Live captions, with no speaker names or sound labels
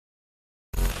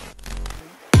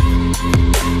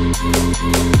Like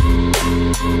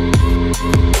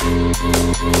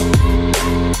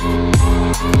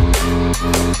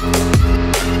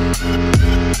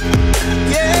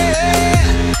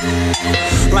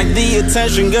the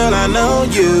attention, girl, I know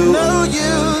you.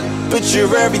 But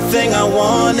you're everything I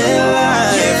want in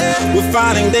life. We're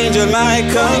fighting danger like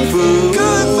Kung Fu.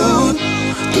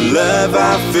 The love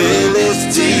I feel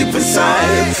is deep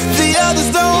inside. The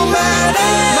others don't matter.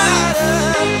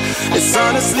 It's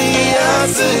honestly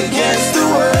us against the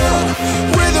world.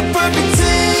 We're the perfect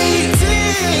team.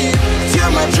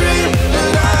 You're my dream,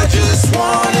 but I just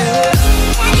want it.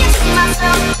 Can't get to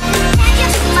myself. Can't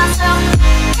get to myself.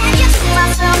 Can't get to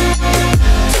myself.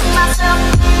 To myself.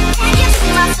 Can't get to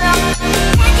myself.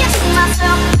 Can't get to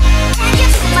myself. Can't get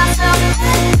to myself.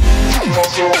 To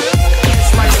myself.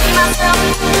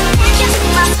 Can't get to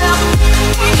myself.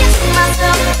 Can't get to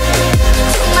myself.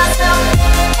 To myself.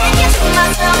 Can't get to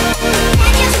myself.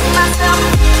 Can't get to myself.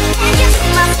 Can't get to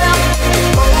myself.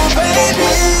 Oh baby,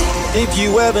 if you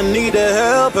ever need a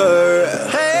helper,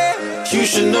 you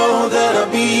should know that I'll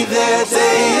be there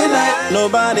day and night.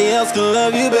 Nobody else can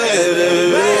love you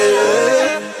better.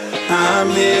 I'm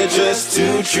here just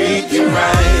to treat you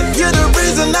right. You're the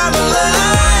reason I'm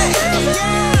alive.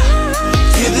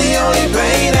 You're the only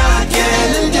pain I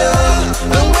can endure.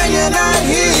 And when you're not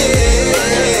here,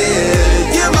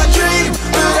 you're my dream,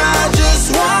 but I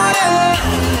just want it.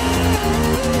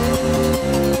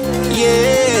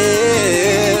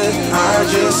 Yeah, I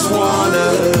just wanna.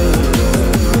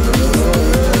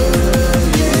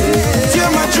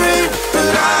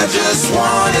 I just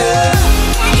want it.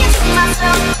 Can't get to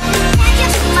myself. Can't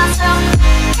get to myself.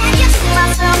 Can't get to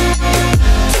myself.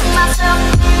 To myself.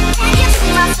 Can't get to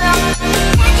myself.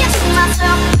 Can't get to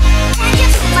myself. Can't get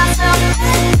to myself.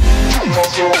 To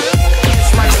myself. Can't get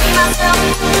to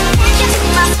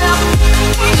myself.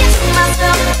 Can't get to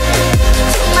myself.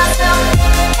 To myself.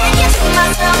 Can't get to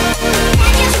myself.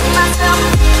 Can't get to myself.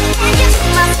 Can't get to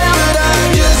myself. But I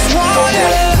just want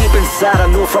it. Deep inside I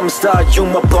knew from the start, you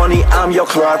my bunny, I'm your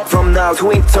Clark. From now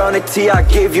to eternity I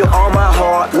give you all my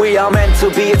heart. We are meant to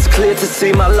be, it's clear to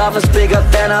see. My love is bigger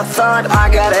than I thought. I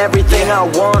got everything I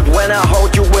want when I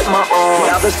hold you with my arms.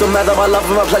 Yeah, this don't matter, my love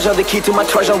and my pleasure, the key to my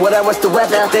treasure. Whatever's the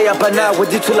weather, day up and out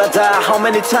with you till I die. How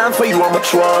many times for you I'ma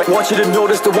try? Want you to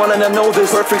notice the one and I know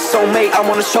this. Perfect soulmate, I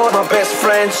wanna show it. My best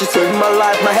friend, she saved my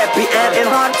life, my happy end in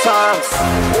hard times.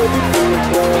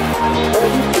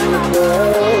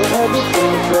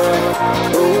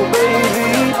 Oh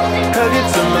baby, hug it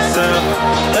to myself,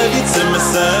 hug it to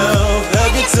myself,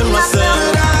 hug it to myself.